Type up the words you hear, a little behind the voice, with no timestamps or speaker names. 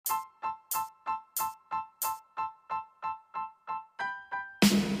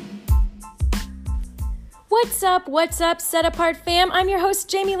What's up, Set Apart fam? I'm your host,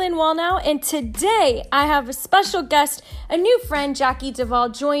 Jamie Lynn Wallnow, and today I have a special guest, a new friend, Jackie Duvall,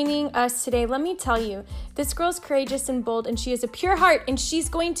 joining us today. Let me tell you, this girl's courageous and bold, and she has a pure heart, and she's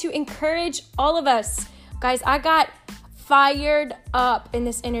going to encourage all of us. Guys, I got fired up in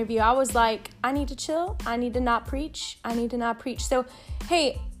this interview. I was like, I need to chill. I need to not preach. So,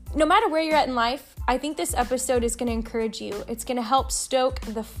 hey, no matter where you're at in life, I think this episode is going to encourage you. It's going to help stoke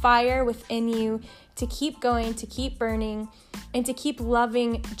the fire within you to keep going, to keep burning, and to keep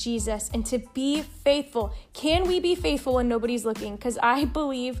loving Jesus and to be faithful. Can we be faithful when nobody's looking? Because I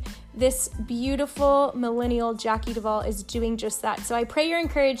believe this beautiful millennial Jackie Duvall is doing just that. So I pray you're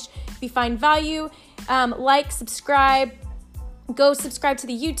encouraged. If you find value, like, subscribe. Go subscribe to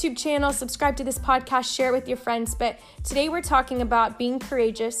the YouTube channel, subscribe to this podcast, share it with your friends. But today we're talking about being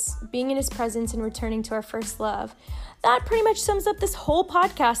courageous, being in his presence, and returning to our first love. That pretty much sums up this whole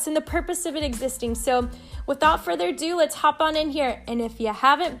podcast and the purpose of it existing. So without further ado, let's hop on in here. And if you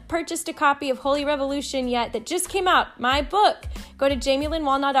haven't purchased a copy of Holy Revolution yet that just came out, my book, go to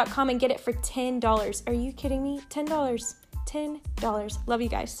jamielynwallnow.com and get it for $10. Are you kidding me? $10. $10. Love you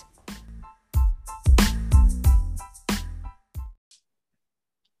guys.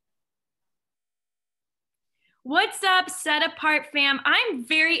 What's up, Set Apart fam? I'm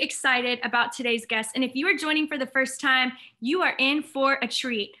very excited about today's guest. And if you are joining for the first time, you are in for a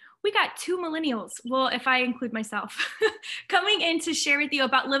treat. We got two millennials, well, if I include myself, coming in to share with you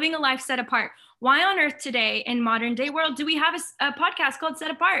about living a life set apart. Why on earth today in modern day world do we have a podcast called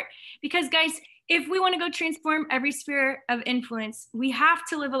Set Apart? Because guys, if we want to go transform every sphere of influence, we have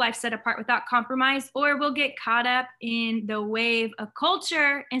to live a life set apart without compromise, or we'll get caught up in the wave of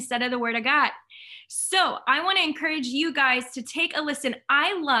culture instead of the word of God. So I want to encourage you guys to take a listen.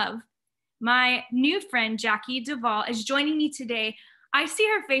 I love my new friend, Jackie Duvall, is joining me today. I see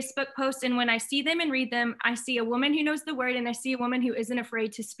her Facebook posts, and when I see them and read them, I see a woman who knows the word, and I see a woman who isn't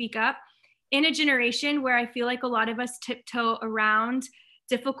afraid to speak up in a generation where I feel like a lot of us tiptoe around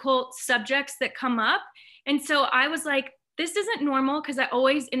difficult subjects that come up. And so I was like, this isn't normal because I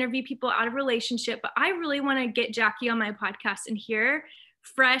always interview people out of relationship, but I really want to get Jackie on my podcast and hear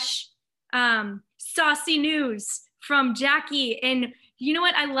fresh, saucy news from Jackie. And you know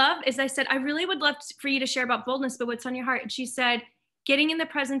what I love is I said, I really would love for you to share about boldness, but what's on your heart? And she said, getting in the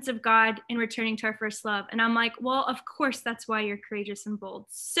presence of God and returning to our first love. And I'm like, well, of course, that's why you're courageous and bold.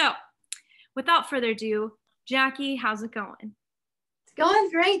 So without further ado, Jackie, how's it going? It's going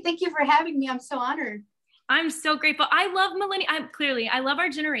great. Thank you for having me. I'm so honored. I'm so grateful. I love I love our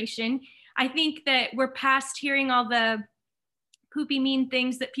generation. I think that we're past hearing all the poopy mean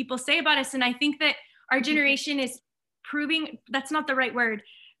things that people say about us. And I think that our generation is proving, that's not the right word,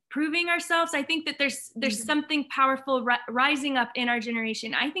 proving ourselves. I think that there's something powerful rising up in our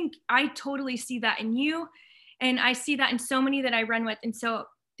generation. I think I totally see that in you. And I see that in so many that I run with. And so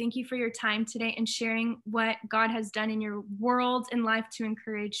thank you for your time today and sharing what God has done in your world and life to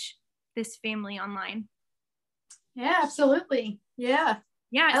encourage this family online. Yeah, absolutely. Yeah.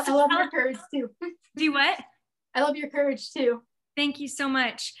 Yeah. I love your courage too. Do what? I love your courage too. Thank you so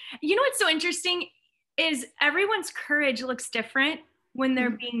much. You know what's so interesting is everyone's courage looks different when they're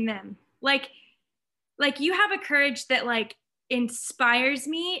being them. Like you have a courage that like inspires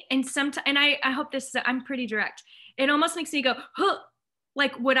me, and sometimes, and I hope I'm pretty direct. It almost makes me go, huh,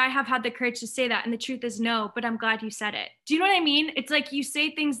 like, would I have had the courage to say that? And the truth is no, but I'm glad you said it. Do you know what I mean? It's like you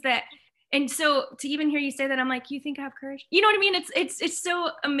say things that, and so to even hear you say that, I'm like, you think I have courage? You know what I mean? It's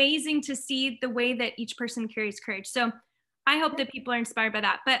so amazing to see the way that each person carries courage. So I hope that people are inspired by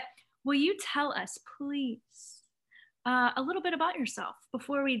that. But will you tell us, please, a little bit about yourself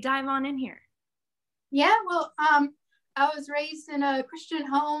before we dive on in here? Yeah, well, I was raised in a Christian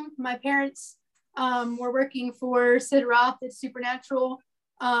home. My parents were working for Sid Roth at Supernatural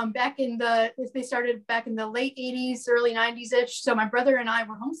they started back in the late 80s, early 90s-ish. So my brother and I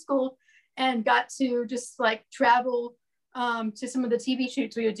were homeschooled and got to just like travel to some of the TV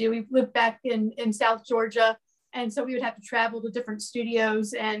shoots we would do. We lived back in South Georgia. And so we would have to travel to different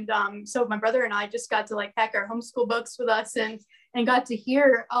studios. And so my brother and I just got to like pack our homeschool books with us and got to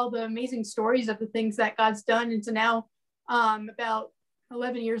hear all the amazing stories of the things that God's done. And so now about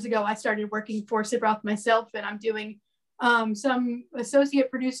 11 years ago, I started working for Sid Roth myself, and I'm doing some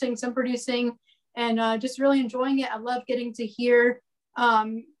associate producing, some producing, and just really enjoying it. I love getting to hear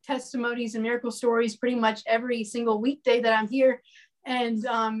testimonies and miracle stories pretty much every single weekday that I'm here. And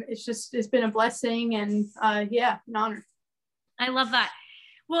it's been a blessing, and an honor. I love that.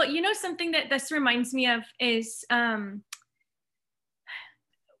 Well, you know, something that this reminds me of is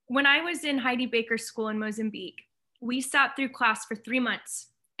when I was in Heidi Baker School in Mozambique, we sat through class for 3 months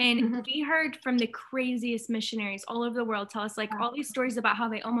And Mhm. we heard from the craziest missionaries all over the world tell us like all these stories about how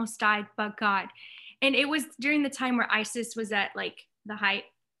they almost died, but God. And it was during the time where ISIS was at like the height.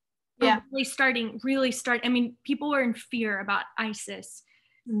 Yeah. Really start. I mean, people were in fear about ISIS.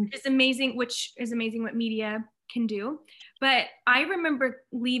 Mhm. Which is amazing what media can do. But I remember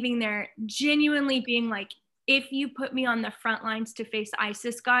leaving there genuinely being like, if you put me on the front lines to face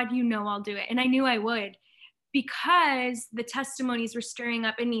ISIS, God, you know I'll do it. And I knew I would, because the testimonies were stirring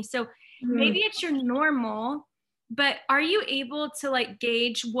up in me. So maybe Mhm. it's your normal, but are you able to like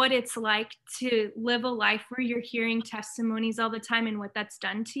gauge what it's like to live a life where you're hearing testimonies all the time and what that's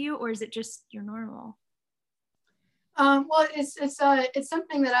done to you? Or is it just your normal? Well, it's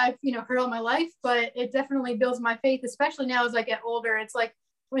something that I've heard all my life, but it definitely builds my faith, especially now as I get older. It's like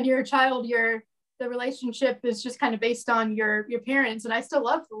when you're a child, the relationship is just kind of based on your parents, and I still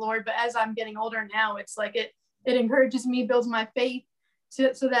love the Lord, but as I'm getting older now, it's like it encourages me, builds my faith,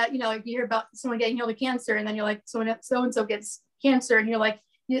 so that like you hear about someone getting healed of cancer, and then you're like, so and so gets cancer, and you're like,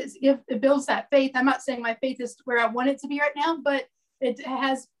 it builds that faith. I'm not saying my faith is where I want it to be right now, but it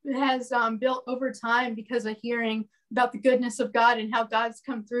has built over time because of hearing about the goodness of God and how God's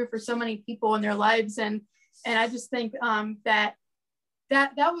come through for so many people in their lives. And I just think that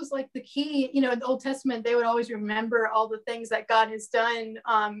was like the key. In the Old Testament, they would always remember all the things that God has done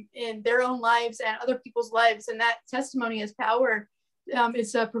in their own lives and other people's lives. And that testimony is power.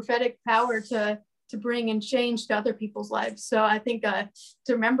 It's a prophetic power to bring and change to other people's lives. So I think to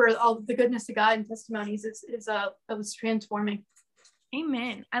remember all the goodness of God and testimonies was transforming.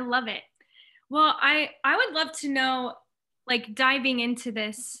 Amen. I love it. Well, I would love to know, like diving into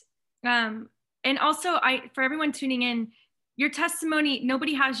this, and also for everyone tuning in, your testimony,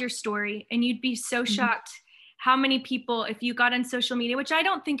 nobody has your story, and you'd be so shocked how many people, if you got on social media, which I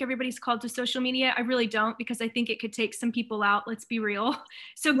don't think everybody's called to social media, I really don't, because I think it could take some people out. Let's be real.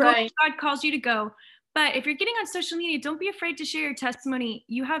 So go where God calls you to go. But if you're getting on social media, don't be afraid to share your testimony.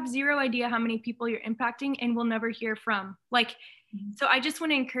 You have zero idea how many people you're impacting and will never hear from. Like, so I just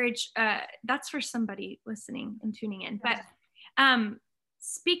want to encourage, that's for somebody listening and tuning in. But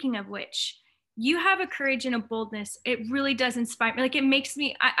speaking of which, you have a courage and a boldness. It really does inspire me. Like, it makes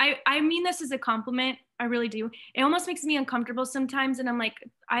me, I mean this as a compliment. I really do. It almost makes me uncomfortable sometimes. And I'm like,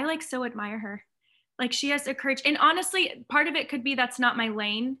 I like so admire her. Like, she has a courage. And honestly, part of it could be that's not my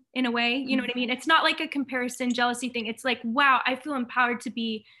lane in a way. You know what I mean? It's not like a comparison, jealousy thing. It's like, wow, I feel empowered to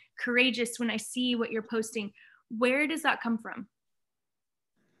be courageous when I see what you're posting. Where does that come from?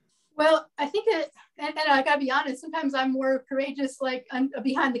 Well, I think and I gotta be honest, sometimes I'm more courageous like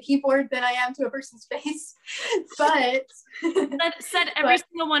behind the keyboard than I am to a person's face. But said every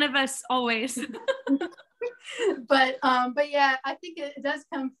single one of us always. but yeah, I think it does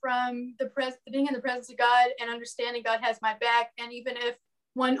come from being in the presence of God and understanding God has my back. And even if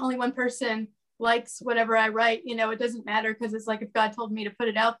only one person likes whatever I write, it doesn't matter, because it's like, if God told me to put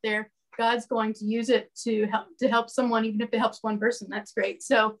it out there, God's going to use it to help someone, even if it helps one person. That's great.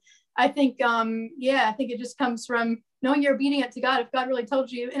 So I think, I think it just comes from knowing you're obedient to God. If God really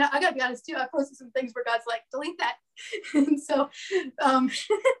told you, and I gotta be honest too, I posted some things where God's like, delete that. And so,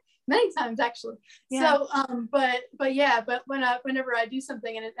 many times actually. Yeah. So, but whenever I do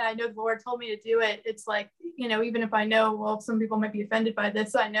something and I know the Lord told me to do it, it's like, even if I know, well, some people might be offended by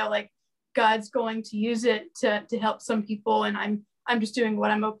this, I know like God's going to use it to help some people. And I'm just doing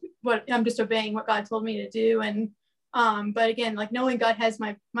I'm just obeying what God told me to do. And, but again, like knowing God has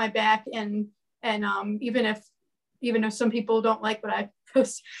my back, and even if some people don't like what I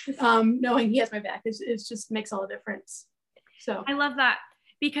post, knowing He has my back is just makes all the difference. So I love that,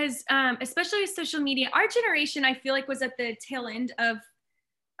 because especially with social media, our generation, I feel like, was at the tail end of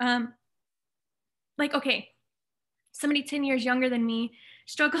like, okay, somebody 10 years younger than me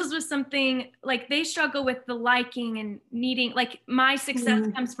struggles with something, like they struggle with the liking and needing, like, my success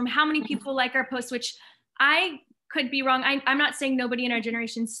comes from how many people like our posts, which I could be wrong. I'm not saying nobody in our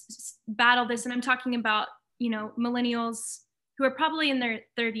generation battle this, and I'm talking about, millennials who are probably in their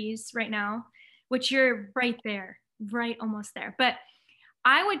 30s right now, which you're right there, right almost there. But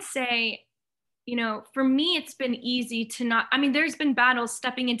I would say, for me, it's been easy to not, I mean, there's been battles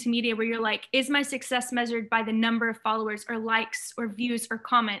stepping into media where you're like, is my success measured by the number of followers or likes or views or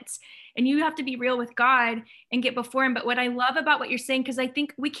comments? And you have to be real with God and get before Him. But what I love about what you're saying, because I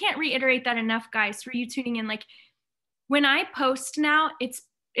think we can't reiterate that enough, guys, for you tuning in, like, when I post now, it's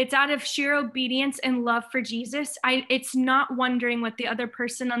out of sheer obedience and love for Jesus. It's not wondering what the other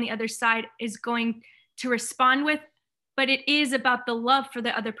person on the other side is going to respond with, but it is about the love for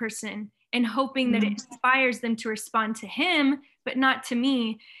the other person and hoping that it inspires them to respond to Him, but not to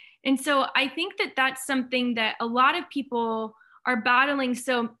me. And so I think that that's something that a lot of people are battling.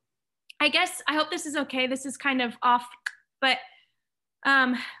 So I guess, I hope this is okay. This is kind of off, but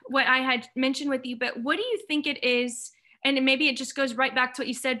what I had mentioned with you, but what do you think it is? And maybe it just goes right back to what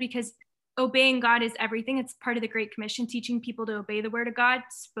you said, because obeying God is everything. It's part of the Great Commission, teaching people to obey the word of God,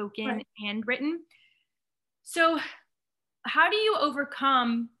 spoken Right. and written. So how do you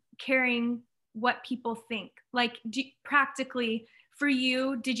overcome caring what people think? Like, practically for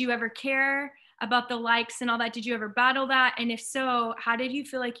you, did you ever care about the likes and all that? Did you ever battle that? And if so, how did you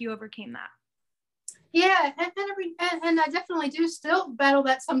feel like you overcame that? Yeah, and I definitely do still battle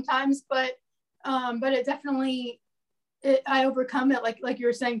that sometimes, but it definitely, I overcome it, like you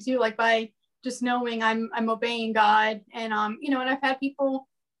were saying too, like by just knowing I'm obeying God. And you know, and I've had people,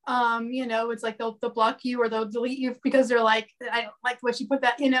 you know, it's like they'll block you or they'll delete you because they're like, I don't like what you put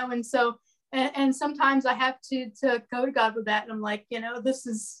that, you know. And so and sometimes I have to go to God with that, and I'm like, you know, this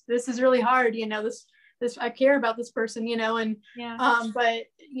is really hard, you know, this I care about this person, you know. And Yeah. but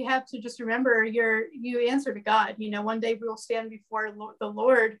you have to just remember you answer to God. You know, one day we will stand before the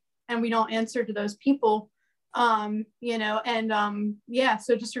Lord, and we don't answer to those people. You know, and yeah,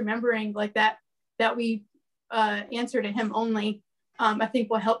 so just remembering like that we answer to Him only, I think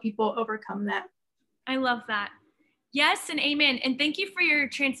will help people overcome that. I love that. Yes, and amen. And thank you for your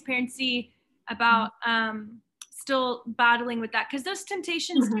transparency about still battling with that, because those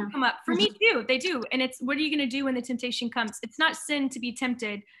temptations do come up for me too. They do. And it's, what are you going to do when the temptation comes? It's not sin to be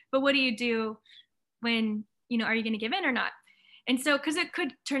tempted, but what do you do when, you know, are you going to give in or not? And so, because it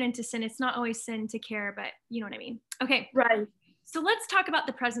could turn into sin. It's not always sin to care, but you know what I mean? Okay. Right. So let's talk about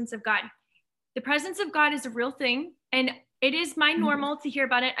the presence of God. The presence of God is a real thing, and it is my normal to hear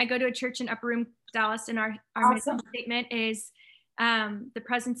about it. I go to a church in Upper Room, Dallas, and our mission statement is the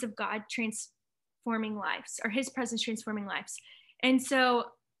presence of God transforming lives, or His presence transforming lives. And so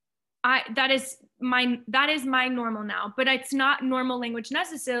that is my normal now, but it's not normal language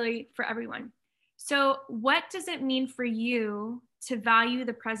necessarily for everyone. So what does it mean for you to value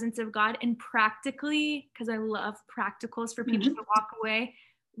the presence of God? And practically, because I love practicals for people to walk away,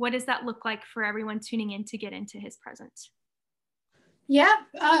 what does that look like for everyone tuning in to get into His presence? Yeah,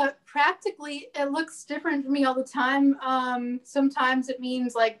 practically it looks different for me all the time. Sometimes it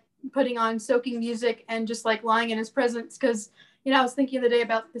means like putting on soaking music and just like lying in His presence, because, you know, I was thinking the other day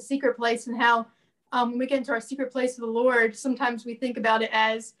about the secret place, and how when we get into our secret place of the Lord, sometimes we think about it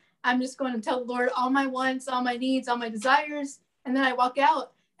as, I'm just going to tell the Lord all my wants, all my needs, all my desires, and then I walk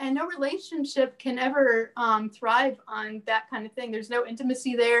out. And no relationship can ever thrive on that kind of thing. There's no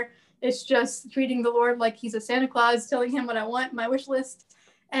intimacy there. It's just treating the Lord like He's a Santa Claus, telling Him what I want, my wish list.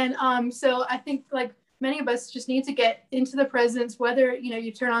 And so I think like many of us just need to get into the presence, whether, you know,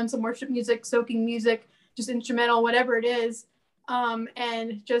 you turn on some worship music, soaking music, just instrumental, whatever it is,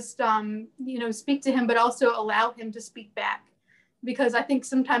 and just, you know, speak to Him, but also allow Him to speak back. Because I think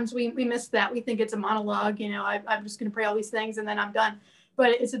sometimes we miss that. We think it's a monologue, you know, I'm just going to pray all these things and then I'm done. But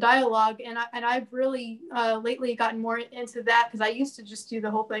it's a dialogue. And I've really lately gotten more into that, because I used to just do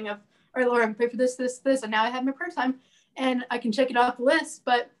the whole thing of, all right, Lord, I'm praying for this, this. And now I have my prayer time and I can check it off the list.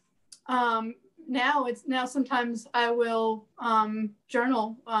 But now sometimes I will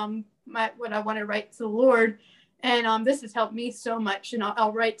journal what I want to write to the Lord. And this has helped me so much. And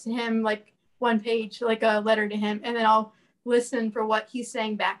I'll write to Him like one page, like a letter to Him. And then I'll listen for what He's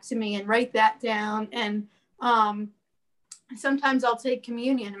saying back to me and write that down. And sometimes I'll take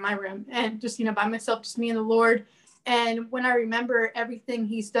communion in my room and just, you know, by myself, just me and the Lord. And when I remember everything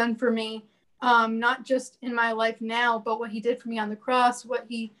He's done for me, not just in my life now, but what He did for me on the cross, what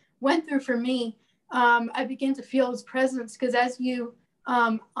He went through for me, I begin to feel His presence. Because as you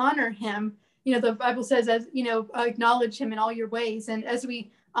honor Him, you know, the Bible says, as you know, acknowledge Him in all your ways. And as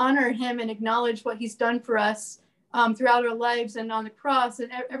we honor Him and acknowledge what He's done for us throughout our lives and on the cross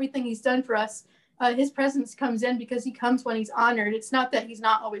and everything He's done for us, His presence comes in, because He comes when He's honored. It's not that He's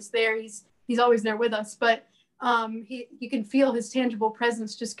not always there. He's always there with us, but you can feel His tangible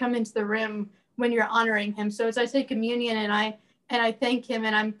presence just come into the room when you're honoring Him. So as I take communion and I thank Him,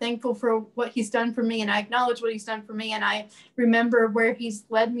 and I'm thankful for what He's done for me, and I acknowledge what He's done for me, and I remember where He's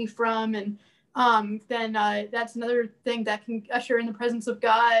led me from, and then that's another thing that can usher in the presence of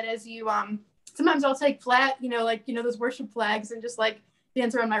God. As you sometimes I'll take those worship flags and just like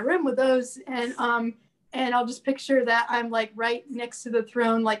dance around my room with those, and I'll just picture that I'm like right next to the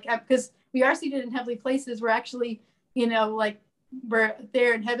throne, like, because we are seated in heavenly places. We're actually, you know, like we're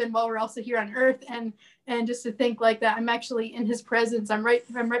there in heaven while we're also here on earth, and just to think like that I'm actually in His presence. I'm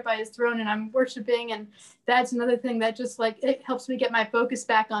right by His throne, and I'm worshiping, and that's another thing that just like it helps me get my focus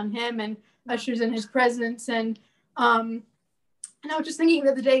back on Him and ushers in His presence. And I was just thinking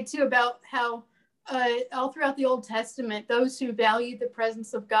the other day too about how all throughout the Old Testament, those who valued the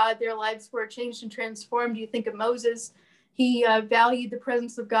presence of God, their lives were changed and transformed. You think of Moses, he valued the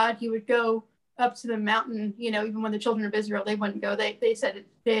presence of God. He would go up to the mountain, even when the children of Israel, they wouldn't go. They said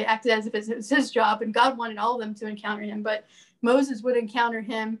they acted as if it was his job, and God wanted all of them to encounter him. But Moses would encounter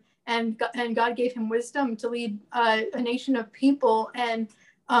him, and God gave him wisdom to lead a nation of people. And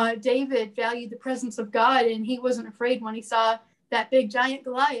David valued the presence of God, and he wasn't afraid when he saw that big giant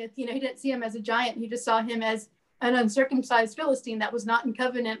Goliath. He didn't see him as a giant. He just saw him as an uncircumcised Philistine that was not in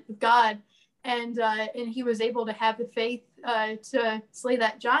covenant with God. And he was able to have the faith to slay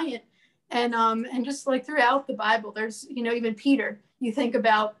that giant. And just like throughout the Bible, there's, even Peter, you think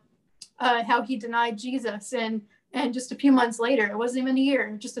about how he denied Jesus, and just a few months later, it wasn't even a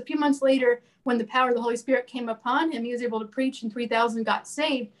year, just a few months later, when the power of the Holy Spirit came upon him, he was able to preach, and 3,000 got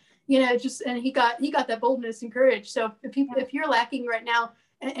saved. And he got that boldness and courage. So if you're lacking right now,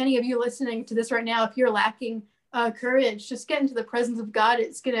 any of you listening to this right now, if you're lacking courage, just get into the presence of God.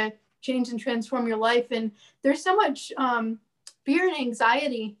 It's gonna change and transform your life. And there's so much fear and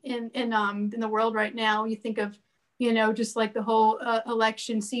anxiety in the world right now. You think of, just like the whole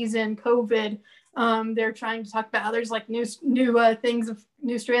election season, COVID. They're trying to talk about how there's like new things of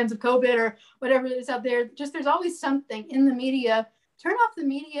new strands of COVID or whatever it is out there. Just there's always something in the media. Turn off the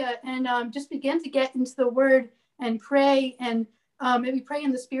media and just begin to get into the Word and pray, and maybe pray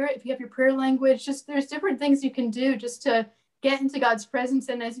in the Spirit if you have your prayer language. Just there's different things you can do just to get into God's presence.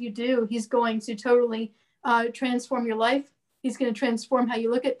 And as you do, He's going to totally transform your life. He's going to transform how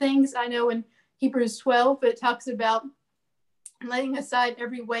you look at things. I know in Hebrews 12, it talks about laying aside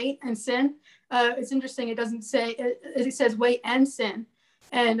every weight and sin. It's interesting. It doesn't say, it says weight and sin.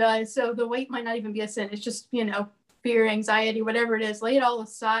 And so the weight might not even be a sin. It's just, fear, anxiety, whatever it is, lay it all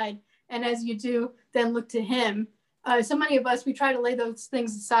aside. And as you do, then look to Him. So many of us, we try to lay those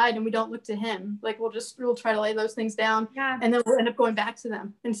things aside and we don't look to Him. Like we'll try to lay those things down, and then we'll end up going back to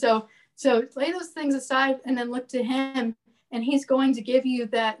them. And so lay those things aside and then look to Him. And He's going to give you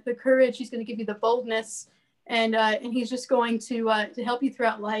the courage. He's going to give you the boldness, and He's just going to help you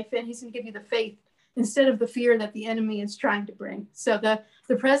throughout life. And He's going to give you the faith instead of the fear that the enemy is trying to bring. So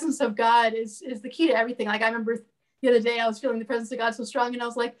the presence of God is the key to everything. Like I remember the other day, I was feeling the presence of God so strong, and I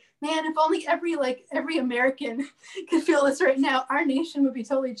was like, man, if only every American could feel this right now, our nation would be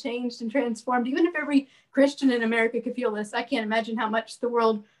totally changed and transformed. Even if every Christian in America could feel this, I can't imagine how much the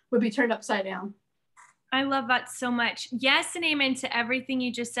world would be turned upside down. I love that so much. Yes, and amen to everything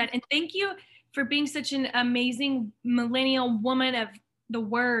you just said. And thank you for being such an amazing millennial woman of the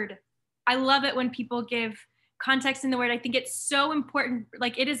Word. I love it when people give context in the Word. I think it's so important.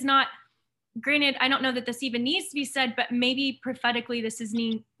 Like it is not, granted, I don't know that this even needs to be said, but maybe prophetically this is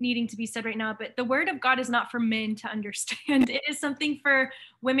needing to be said right now. But the Word of God is not for men to understand. It is something for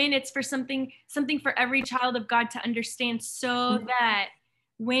women. It's for something for every child of God to understand, so that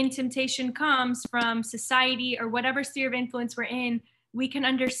when temptation comes from society or whatever sphere of influence we're in, we can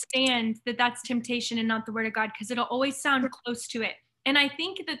understand that that's temptation and not the Word of God, because it'll always sound close to it. And I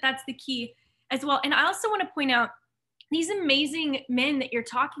think that that's the key as well. And I also want to point out these amazing men that you're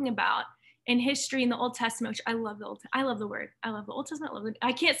talking about in history in the Old Testament, which I love the Word. I love the Old Testament.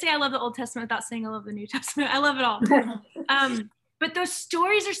 I can't say I love the Old Testament without saying I love the New Testament. I love it all. But those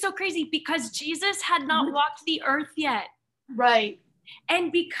stories are so crazy because Jesus had not walked the earth yet. Right.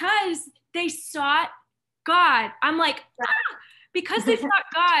 And because they sought God, I'm like, because they sought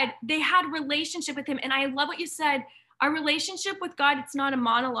God, they had relationship with Him. And I love what you said. Our relationship with God, it's not a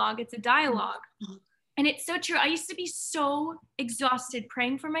monologue, it's a dialogue. And it's so true. I used to be so exhausted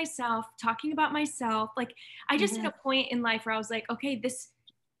praying for myself, talking about myself. Like I just hit a point in life where I was like, okay,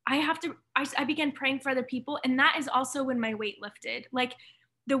 I began praying for other people. And that is also when my weight lifted. Like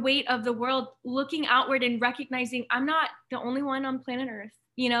the weight of the world, looking outward and recognizing I'm not the only one on planet Earth,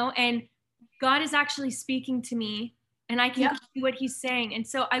 and God is actually speaking to me, and I can see what He's saying. And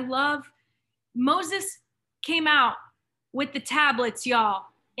so I love Moses came out with the tablets, y'all,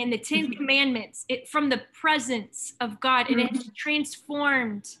 and the 10 commandments, from the presence of God, and it has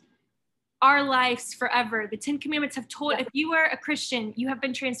transformed our lives forever. The 10 commandments have told, if you are a Christian, you have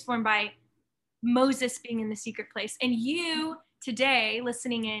been transformed by Moses being in the secret place. And you today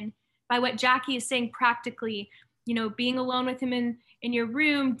listening in by what Jackie is saying practically, being alone with Him in your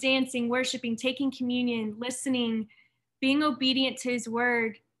room, dancing, worshiping, taking communion, listening, being obedient to His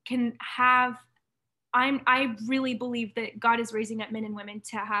Word can have, I really believe that God is raising up men and women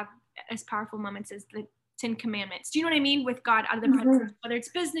to have as powerful moments as the 10 commandments. Do you know what I mean? With God out of the presence, whether it's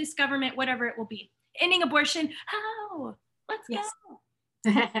business, government, whatever it will be. Ending abortion. How? Let's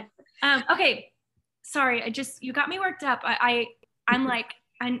go. Okay. Sorry. You got me worked up. I'm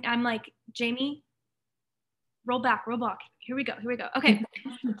like, Jamie, roll back. Here we go. Okay.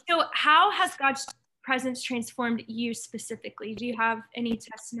 So how has God's presence transformed you specifically? Do you have any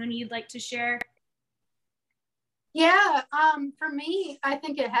testimony you'd like to share? Yeah, for me, I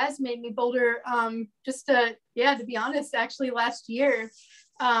think it has made me bolder. To be honest, actually last year,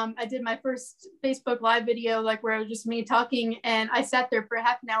 I did my first Facebook Live video, like where it was just me talking, and I sat there for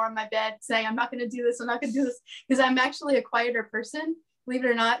half an hour on my bed saying, I'm not going to do this, because I'm actually a quieter person, believe it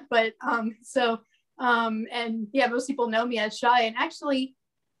or not. But most people know me as shy, and actually,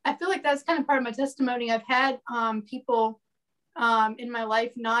 I feel like that's kind of part of my testimony. I've had people in my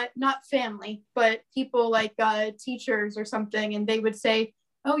life, not family, but people like teachers or something, and they would say,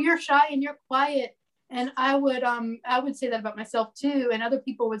 oh, you're shy and you're quiet. And I would say that about myself too, and other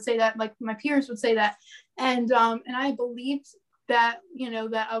people would say that, like my peers would say that, and I believed that,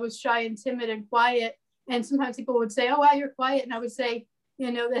 that I was shy and timid and quiet. And sometimes people would say, oh wow, you're quiet, and I would say,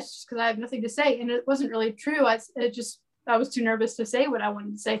 that's just because I have nothing to say. And it wasn't really true. I was too nervous to say what I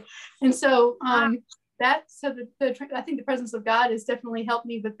wanted to say. And so I think the presence of God has definitely helped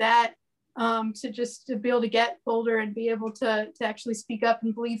me with that, to be able to get bolder and be able to actually speak up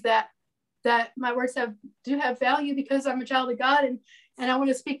and believe that my words do have value, because I'm a child of God. And I want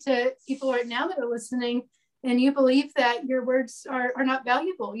to speak to people right now that are listening, and you believe that your words are not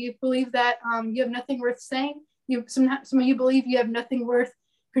valuable. You believe that you have nothing worth saying. Some of you believe you have nothing worth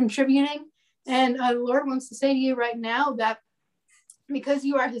contributing. And the Lord wants to say to you right now that because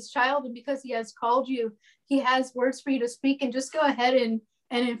you are his child and because he has called you, he has words for you to speak, and just go ahead and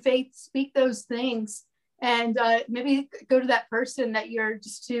in faith speak those things. And maybe go to that person that you're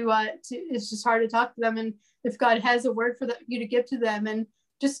just it's just hard to talk to them. And if God has a word for you to give to them, and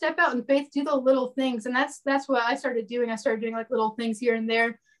just step out in faith, do the little things. And that's what I started doing. I started doing like little things here and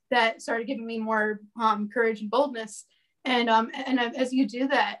there that started giving me more courage and boldness. And as you do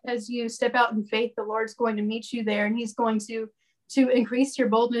that, as you step out in faith, the Lord's going to meet you there, and he's going to increase your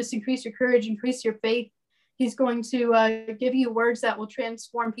boldness, increase your courage, increase your faith. He's going to give you words that will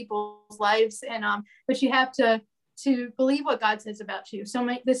transform people's lives. And but you have to believe what God says about you. So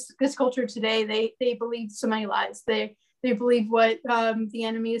this culture today, they believe so many lies. They believe what the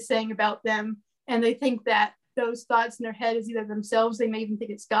enemy is saying about them, and they think that those thoughts in their head is either themselves. They may even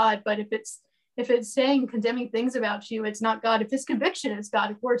think it's God. But if it's saying condemning things about you, it's not God. If his conviction is God,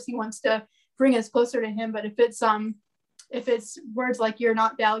 of course he wants to bring us closer to him. But if it's words like you're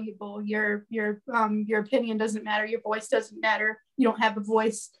not valuable, your opinion doesn't matter, your voice doesn't matter, you don't have a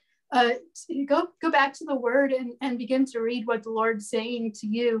voice, go back to the word and begin to read what the Lord's saying to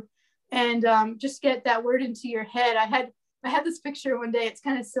you, and just get that word into your head. I had this picture one day. It's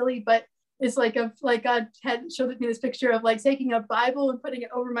kind of silly, but it's like God had showed me this picture of like taking a Bible and putting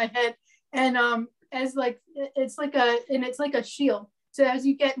it over my head, and it's like a shield. So as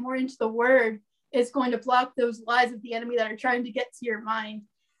you get more into the word, it's going to block those lies of the enemy that are trying to get to your mind,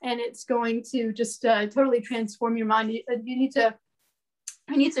 and it's going to just totally transform your mind. We need to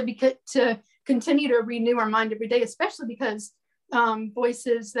continue to renew our mind every day, especially because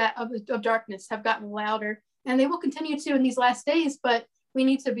voices of darkness have gotten louder, and they will continue to in these last days. But we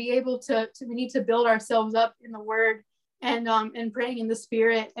need to be able we need to build ourselves up in the word and praying in the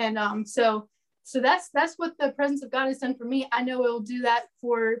Spirit. And so that's what the presence of God has done for me. I know it will do that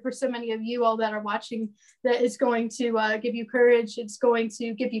for so many of you all that are watching, that it's going to give you courage. It's going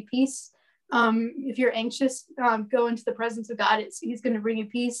to give you peace. If you're anxious, go into the presence of God. He's going to bring you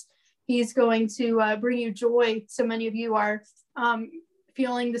peace. He's going to bring you joy. So many of you are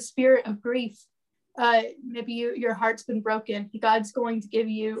feeling the spirit of grief. Maybe your heart's been broken. God's going to give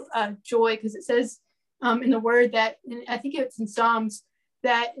you joy, because it says in the word that, I think it's in Psalms,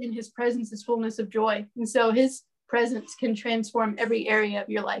 that in his presence is fullness of joy. And so his presence can transform every area of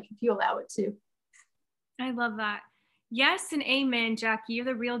your life if you allow it to. I love that. Yes and amen, Jackie. You're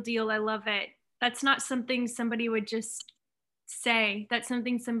the real deal. I love it. That's not something somebody would just say. That's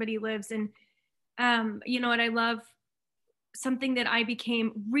something somebody lives. And you know what I love? Something that I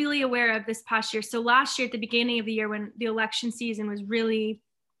became really aware of this past year. So last year, at the beginning of the year, when the election season was really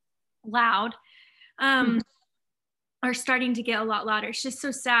loud, are starting to get a lot louder. It's just so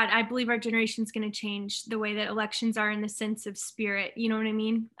sad. I believe our generation's going to change the way that elections are in the sense of spirit. You know what I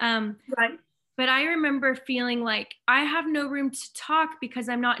mean? Right. But I remember feeling like I have no room to talk because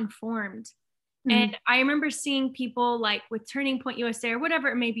I'm not informed. Mm-hmm. And I remember seeing people like with Turning Point USA or whatever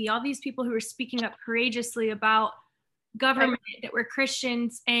it may be, all these people who were speaking up courageously about government that were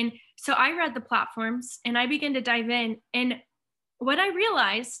Christians. And so I read the platforms and I began to dive in. And what I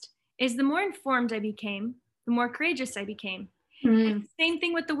realized is the more informed I became, the more courageous I became. Mm. Same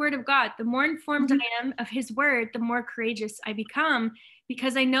thing with the word of God. The more informed I am of his word, the more courageous I become,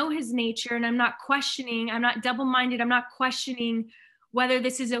 because I know his nature, and I'm not double-minded. I'm not questioning whether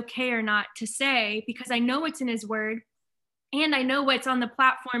this is okay or not to say, because I know what's in his word, and I know what's on the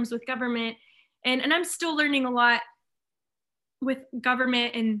platforms with government. And I'm still learning a lot with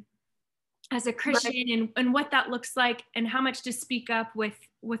government and as a Christian, and what that looks like, and how much to speak up with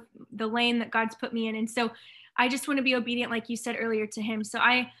the lane that God's put me in. And so I just want to be obedient, like you said earlier, to him. So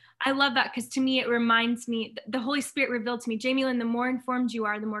I love that, because to me, it reminds me, the Holy Spirit revealed to me, Jamie Lynn, the more informed you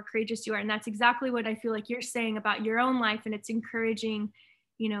are, the more courageous you are. And that's exactly what I feel like you're saying about your own life. And it's encouraging,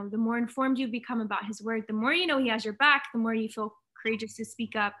 the more informed you become about his word, the more he has your back, the more you feel courageous to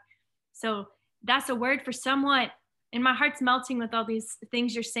speak up. So that's a word for someone. And my heart's melting with all these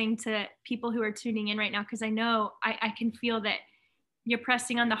things you're saying to people who are tuning in right now, because I know I can feel that you're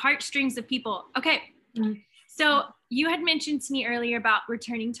pressing on the heartstrings of people. Okay. Mm-hmm. So you had mentioned to me earlier about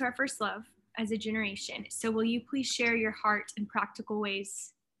returning to our first love as a generation. So will you please share your heart and practical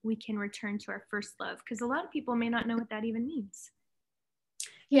ways we can return to our first love? Because a lot of people may not know what that even means.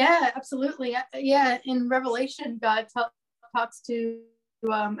 Yeah, absolutely. Yeah. In Revelation, God talks to,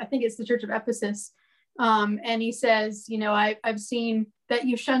 I think it's the church of Ephesus. And he says, I've seen that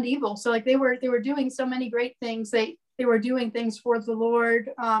you shunned evil. So like they were doing so many great things. They were doing things for the Lord,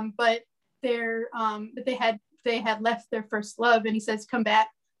 but they had left their first love. And he says, come back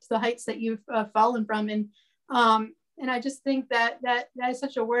to the heights that you've fallen from. And I just think that is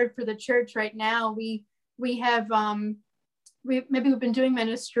such a word for the church right now. We have we've been doing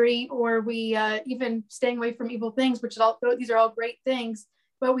ministry, or we even staying away from evil things, these are all great things,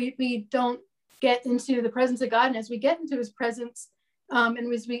 but we don't get into the presence of God. And as we get into his presence,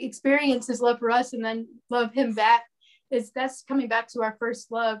 and as we experience his love for us and then love him back, that's coming back to our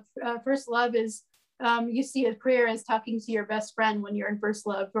first love. First love is, you see a prayer as talking to your best friend when you're in first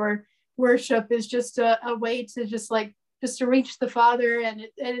love, or worship is just a way to just to reach the Father. And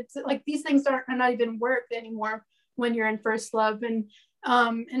it's like, these things are not even work anymore when you're in first love. And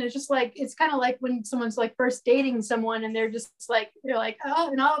it's just like, it's kind of like when someone's like first dating someone, and they're like, oh,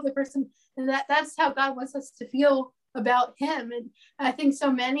 and all of the person, and that's how God wants us to feel about him. And I think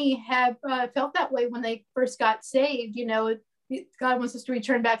so many have felt that way when they first got saved. God wants us to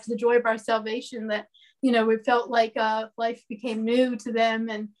return back to the joy of our salvation, that we felt like life became new to them,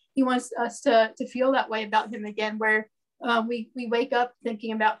 and he wants us to feel that way about him again, where we wake up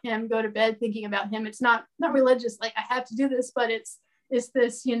thinking about him, go to bed thinking about him. It's not religious, like I have to do this, but it's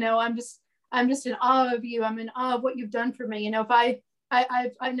this, I'm just in awe of you. I'm in awe of what you've done for me. If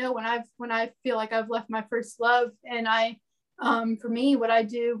I know when I feel like I've left my first love, and for me, what I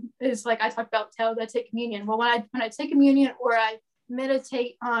do is, like I talked about, how I take communion. Well, when I take communion, or I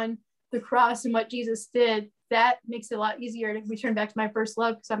meditate on the cross and what Jesus did, that makes it a lot easier to return back to my first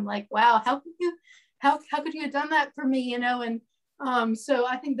love, because I'm like, wow, how could you have done that for me? And so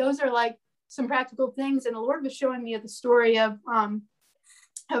I think those are like some practical things. And the Lord was showing me the story of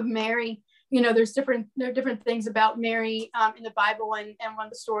Mary. There are different things about Mary in the Bible, and one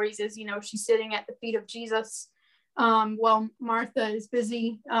of the stories is, she's sitting at the feet of Jesus while Martha is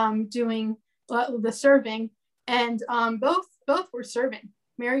busy doing the serving, and both were serving.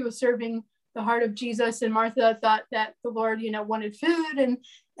 Mary was serving the heart of Jesus, and Martha thought that the Lord, wanted food,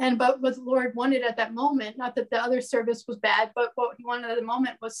 but what the Lord wanted at that moment, not that the other service was bad, but what he wanted at the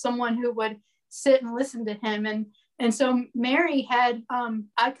moment was someone who would sit and listen to him. And so Mary had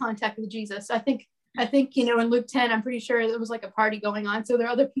eye contact with Jesus. I think, in Luke 10, I'm pretty sure there was like a party going on. So there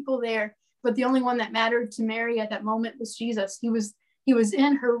are other people there, but the only one that mattered to Mary at that moment was Jesus. He was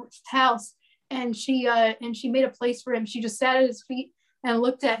in her house, and she made a place for him. She just sat at his feet and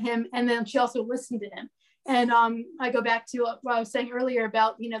looked at him. And then she also listened to him. And I go back to what I was saying earlier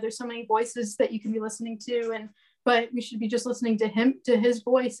about, there's so many voices that you can be listening to, but we should be just listening to him, to his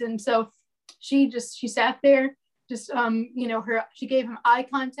voice. And so she sat there, she gave him eye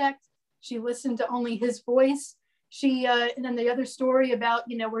contact. She listened to only his voice. And then the other story about,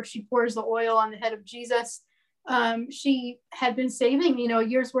 where she pours the oil on the head of Jesus. She had been saving, a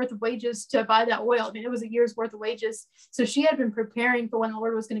year's worth of wages to buy that oil. I mean, it was a year's worth of wages. So she had been preparing for when the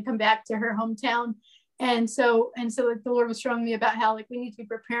Lord was going to come back to her hometown. And so the Lord was showing me about how, like, we need to be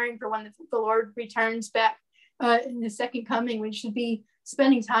preparing for when the Lord returns back in his second coming. We should be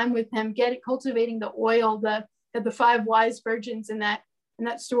spending time with him, cultivating the oil that the 5 wise virgins in that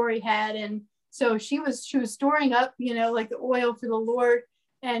story had. And so she was storing up, like the oil for the Lord,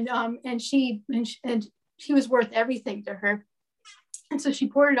 and she was worth everything to her. And so she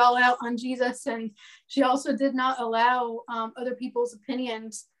poured it all out on Jesus. And she also did not allow other people's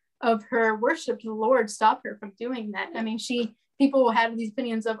opinions of her worship to the Lord stop her from doing that. I mean, people will have these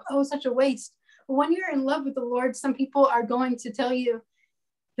opinions of, oh, such a waste. But when you're in love with the Lord, some people are going to tell you,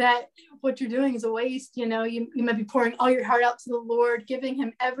 that what you're doing is a waste. You know, you might be pouring all your heart out to the Lord, giving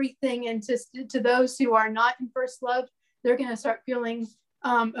him everything. And to those who are not in first love, they're going to start feeling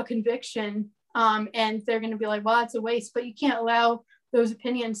a conviction, and they're going to be like, well, it's a waste. But you can't allow those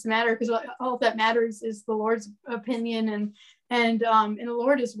opinions to matter, because all that matters is the Lord's opinion, and the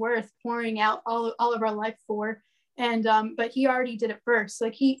Lord is worth pouring out all of our life for. And but he already did it first.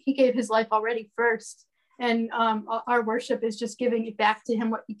 Like he gave his life already first. And our worship is just giving it back to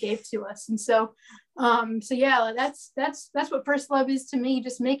him what he gave to us. And so yeah, that's what first love is to me,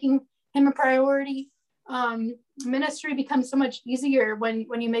 just making him a priority. Ministry becomes so much easier when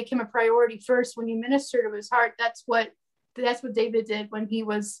you make him a priority first, when you minister to his heart. That's what David did when he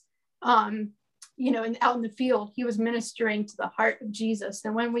was out in the field. He was ministering to the heart of Jesus.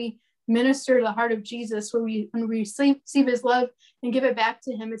 And when we minister to the heart of Jesus, when we receive his love and give it back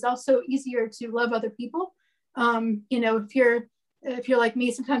to him, it's also easier to love other people. If you're like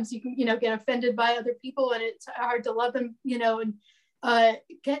me, sometimes you can get offended by other people, and it's hard to love them, and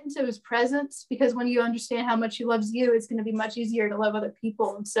get into his presence, because when you understand how much he loves you, it's going to be much easier to love other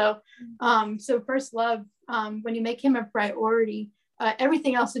people. And so first love, when you make him a priority,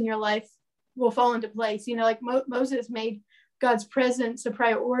 everything else in your life will fall into place. Like Moses made God's presence a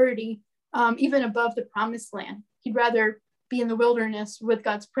priority, even above the promised land. He'd rather be in the wilderness with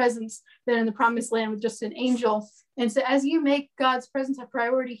God's presence than in the promised land with just an angel. And so as you make God's presence a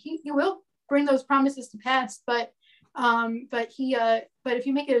priority, he will bring those promises to pass. But if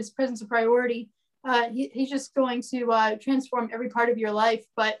you make his presence a priority, he's just going to transform every part of your life.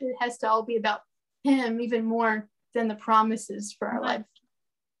 But it has to all be about him, even more than the promises for our life.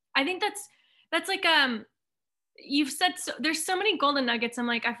 I think that's like you've said, there's so many golden nuggets. I'm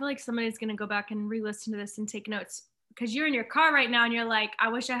like, I feel like somebody's going to go back and re-listen to this and take notes, because you're in your car right now and you're like, I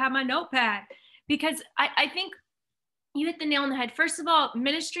wish I had my notepad, because I think you hit the nail on the head. First of all,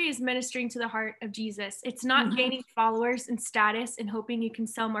 ministry is ministering to the heart of Jesus. It's not gaining followers and status and hoping you can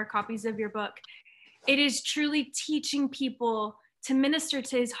sell more copies of your book. It is truly teaching people to minister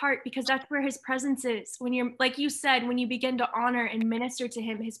to his heart, because that's where his presence is. When you're, like you said, when you begin to honor and minister to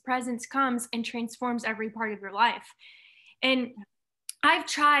him, his presence comes and transforms every part of your life. And I've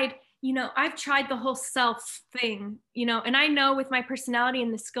tried the whole self thing, and I know with my personality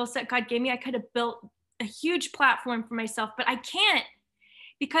and the skill set God gave me, I could have built a huge platform for myself, but I can't,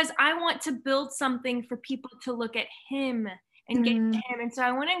 because I want to build something for people to look at him and get to him. And so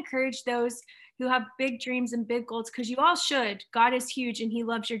I want to encourage those who have big dreams and big goals, because you all should. God is huge and he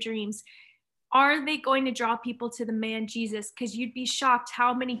loves your dreams. Are they going to draw people to the man Jesus? Because you'd be shocked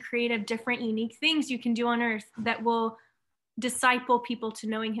how many creative, different, unique things you can do on earth that will disciple people to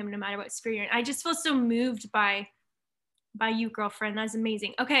knowing him, no matter what sphere you're in. I just feel so moved by you, girlfriend. That's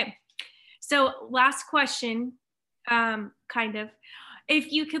amazing. Okay. So last question, kind of.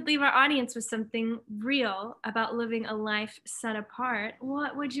 If you could leave our audience with something real about living a life set apart,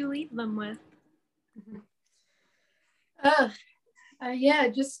 what would you leave them with?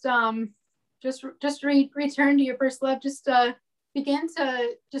 Just return to your first love. Just begin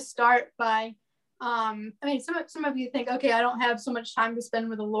to just start by, some of you think, okay, I don't have so much time to spend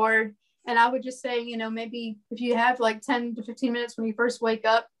with the Lord. And I would just say, maybe if you have like 10 to 15 minutes when you first wake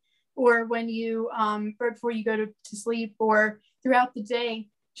up, or when you, or before you go to sleep, or throughout the day,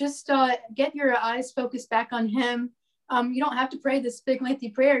 just get your eyes focused back on him. You don't have to pray this big lengthy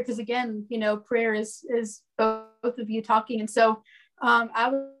prayer, because again, prayer is both of you talking. And so I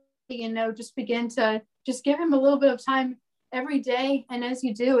would, just begin to just give him a little bit of time every day. And as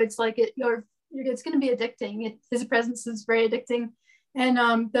you do, it's like it's going to be addicting. His presence is very addicting. And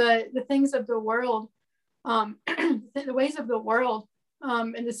the things of the world, the ways of the world,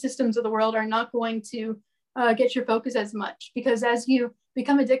 and the systems of the world are not going to get your focus as much, because as you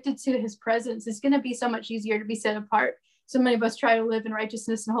become addicted to his presence, it's going to be so much easier to be set apart. So many of us try to live in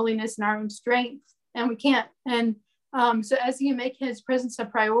righteousness and holiness in our own strength, and we can't. And so as you make his presence a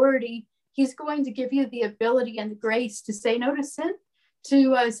priority, he's going to give you the ability and the grace to say no to sin,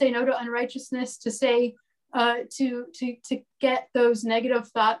 to say no to unrighteousness, to say to get those negative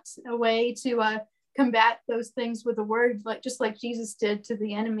thoughts away, to combat those things with the word, just like Jesus did to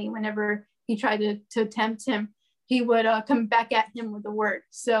the enemy. Whenever he tried to tempt him, he would come back at him with the word.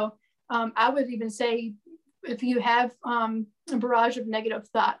 So I would even say, if you have a barrage of negative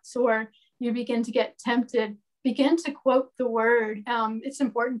thoughts, or you begin to get tempted, begin to quote the word. It's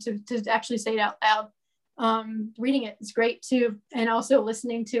important to actually say it out loud. Reading it is great too, and also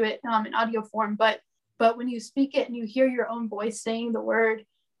listening to it in audio form. But when you speak it and you hear your own voice saying the word,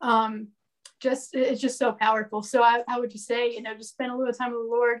 it's just so powerful. So I would just say, just spend a little time with the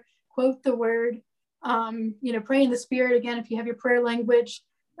Lord, quote the word, pray in the spirit. Again, if you have your prayer language,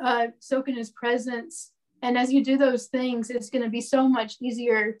 soak in his presence. And as you do those things, it's going to be so much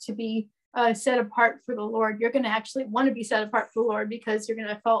easier to be set apart for the Lord. You're going to actually want to be set apart for the Lord because you're going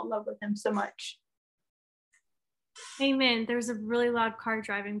to fall in love with him so much. Amen. There was a really loud car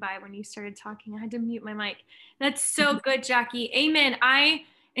driving by when you started talking. I had to mute my mic. That's so good, Jackie. Amen. I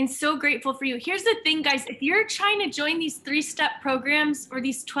am so grateful for you. Here's the thing, guys. If you're trying to join these 3-step programs or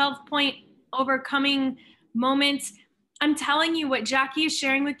these 12-point overcoming moments, I'm telling you what Jackie is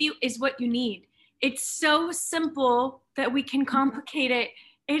sharing with you is what you need. It's so simple that we can complicate it.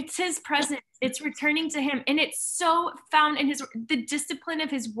 It's his presence. It's returning to him. And it's so found in the discipline of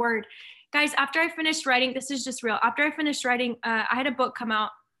his word. Guys, after I finished writing, this is just real. After I finished writing, I had a book come out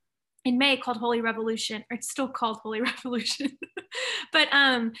in May called Holy Revolution, or it's still called Holy Revolution. But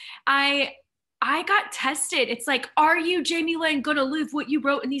I got tested. It's like, are you, Jamie Lynn, going to live what you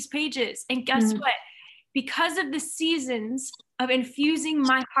wrote in these pages? And guess what? Because of the seasons of infusing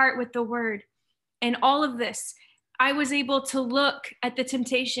my heart with the word and all of this, I was able to look at the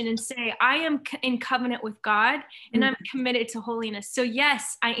temptation and say, I am in covenant with God and I'm committed to holiness. So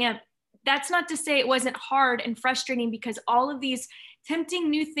yes, I am. That's not to say it wasn't hard and frustrating, because all of these tempting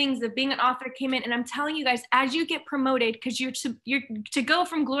new things of being an author came in. And I'm telling you guys, as you get promoted, because you're to go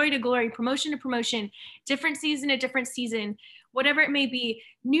from glory to glory, promotion to promotion, different season to different season, whatever it may be,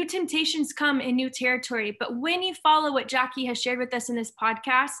 new temptations come in new territory. But when you follow what Jackie has shared with us in this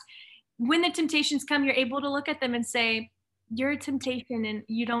podcast, when the temptations come, you're able to look at them and say, you're a temptation and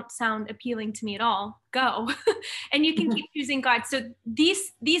you don't sound appealing to me at all. Go. And you can keep choosing God. So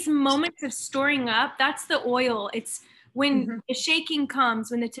these moments of storing up, that's the oil. It's when the shaking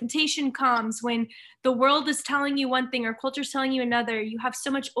comes, when the temptation comes, when the world is telling you one thing or culture's telling you another, you have so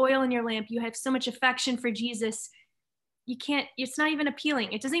much oil in your lamp, you have so much affection for Jesus. It's not even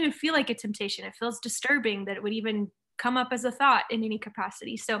appealing. It doesn't even feel like a temptation. It feels disturbing that it would even come up as a thought in any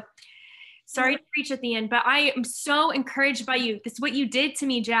capacity. So sorry to preach at the end, but I am so encouraged by you. This is what you did to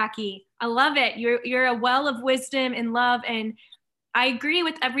me, Jackie. I love it. You're a well of wisdom and love, and I agree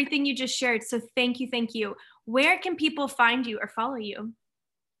with everything you just shared. So thank you, thank you. Where can people find you or follow you?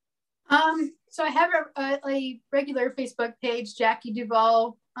 So I have a regular Facebook page, Jackie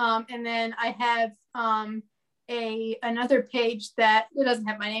Duvall, and then I have another page that it doesn't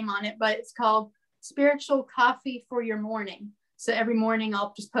have my name on it, but it's called Spiritual Coffee for Your Morning. So every morning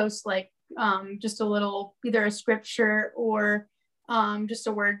I'll just post just a little, either a scripture or just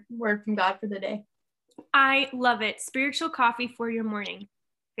a word from God for the day. I love it. Spiritual Coffee for Your Morning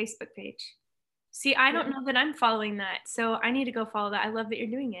Facebook page. See, I don't know that I'm following that, so I need to go follow that. I love that you're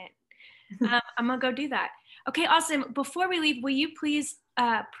doing it. I'm gonna go do that. Okay, awesome. Before we leave, will you please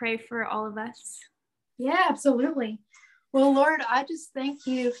pray for all of us? Yeah, absolutely. Well, Lord, I just thank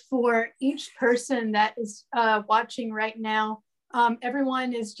you for each person that is watching right now.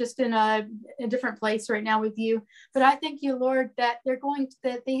 Everyone is just in a different place right now with you, but I thank you, Lord, that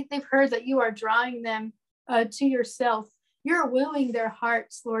they've heard that you are drawing them to yourself. You're wooing their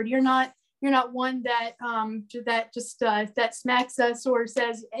hearts, Lord. You're not one that that smacks us or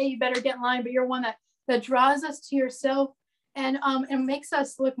says, hey, you better get in line, but you're one that draws us to yourself and makes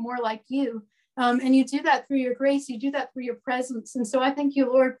us look more like you. And you do that through your grace. You do that through your presence. And so I thank you,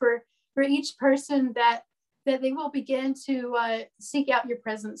 Lord, for each person that they will begin to seek out your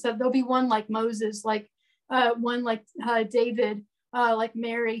presence. That there'll be one like Moses, one like David, like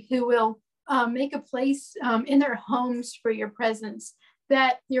Mary, who will make a place in their homes for your presence.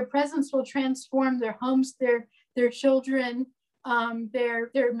 That your presence will transform their homes, their children,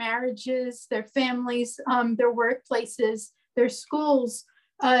 their marriages, their families, their workplaces, their schools,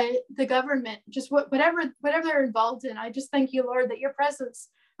 the government, just whatever they're involved in. I just thank you, Lord, that your presence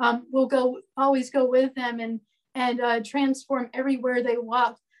will always go with them and transform everywhere they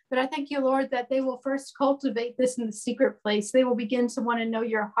walk. But I thank you, Lord, that they will first cultivate this in the secret place. They will begin to want to know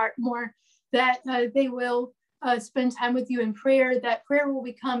your heart more, that they will spend time with you in prayer, that prayer will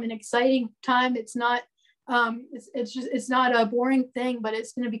become an exciting time. It's not it's not a boring thing, but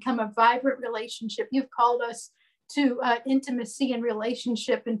it's going to become a vibrant relationship. You've called us to intimacy and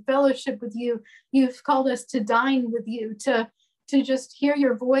relationship and fellowship with you. You've called us to dine with you, to just hear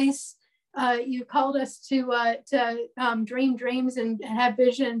your voice. You called us to dream dreams and have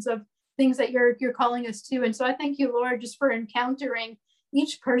visions of things that you're calling us to. And so I thank you, Lord, just for encountering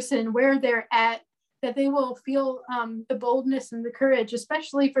each person where they're at, that they will feel the boldness and the courage,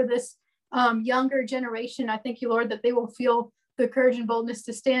 especially for this younger generation. I thank you, Lord, that they will feel the courage and boldness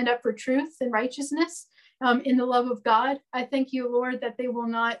to stand up for truth and righteousness in the love of God. I thank you, Lord, that they will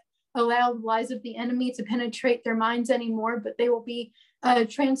not allow the lies of the enemy to penetrate their minds anymore, but they will be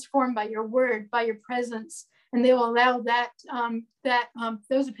transformed by your word, by your presence, and they will allow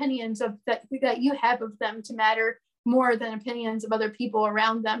those opinions that you have of them to matter more than opinions of other people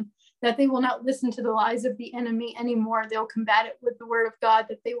around them, that they will not listen to the lies of the enemy anymore. They'll combat it with the word of God,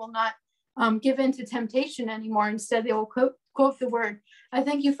 that they will not give in to temptation anymore. Instead, they will quote the word. I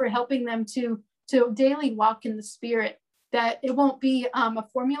thank you for helping them to daily walk in the Spirit, that it won't be a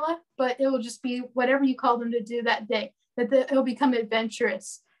formula, but it will just be whatever you call them to do that day, that it'll become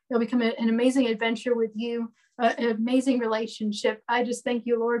adventurous. It'll become an amazing adventure with you, an amazing relationship. I just thank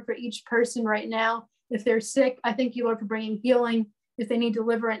you, Lord, for each person right now. If they're sick, I thank you, Lord, for bringing healing. If they need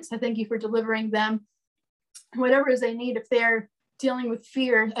deliverance, I thank you for delivering them. Whatever it is they need, if they're dealing with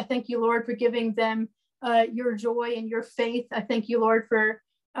fear, I thank you, Lord, for giving them your joy and your faith. I thank you, Lord, for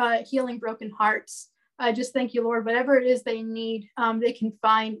healing broken hearts. I just thank you, Lord, whatever it is they need, they can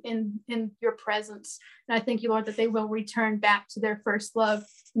find in your presence. And I thank you, Lord, that they will return back to their first love.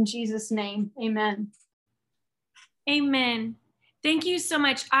 In Jesus' name, amen. Amen. Thank you so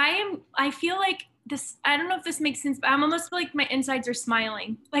much. I feel like this, I don't know if this makes sense, but I'm almost like my insides are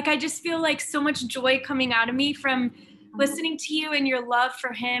smiling. Like I just feel like so much joy coming out of me from listening to you and your love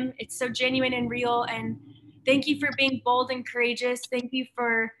for him. It's so genuine and real. And thank you for being bold and courageous. Thank you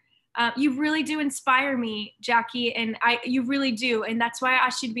for, you really do inspire me, Jackie. And you really do. And that's why I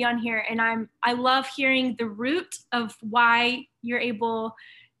asked you to be on here. And I love hearing the root of why you're able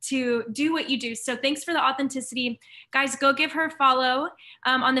to do what you do. So thanks for the authenticity. Guys, go give her a follow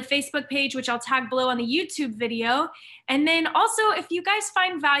on the Facebook page, which I'll tag below on the YouTube video. And then also, if you guys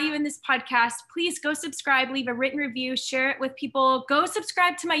find value in this podcast, please go subscribe, leave a written review, share it with people. Go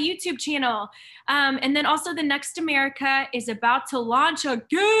subscribe to my YouTube channel. And then also the Next America is about to launch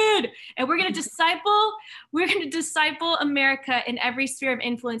again. And we're going to disciple America in every sphere of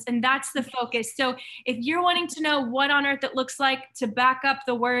influence. And that's the focus. So if you're wanting to know what on earth it looks like to back up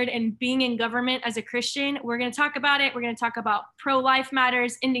the word and being in government as a Christian, we're going to talk about it. We're going to talk about pro-life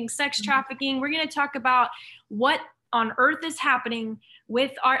matters, ending sex trafficking. We're going to talk about what on earth is happening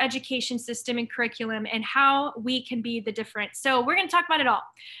with our education system and curriculum and how we can be the difference. So we're going to talk about it all.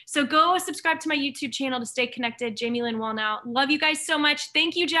 So go subscribe to my YouTube channel to stay connected. Jamie Lynn Wallnau. Love you guys so much.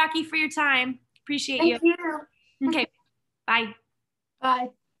 Thank you, Jackie, for your time. Appreciate you. Thank you. Okay. Bye. Bye.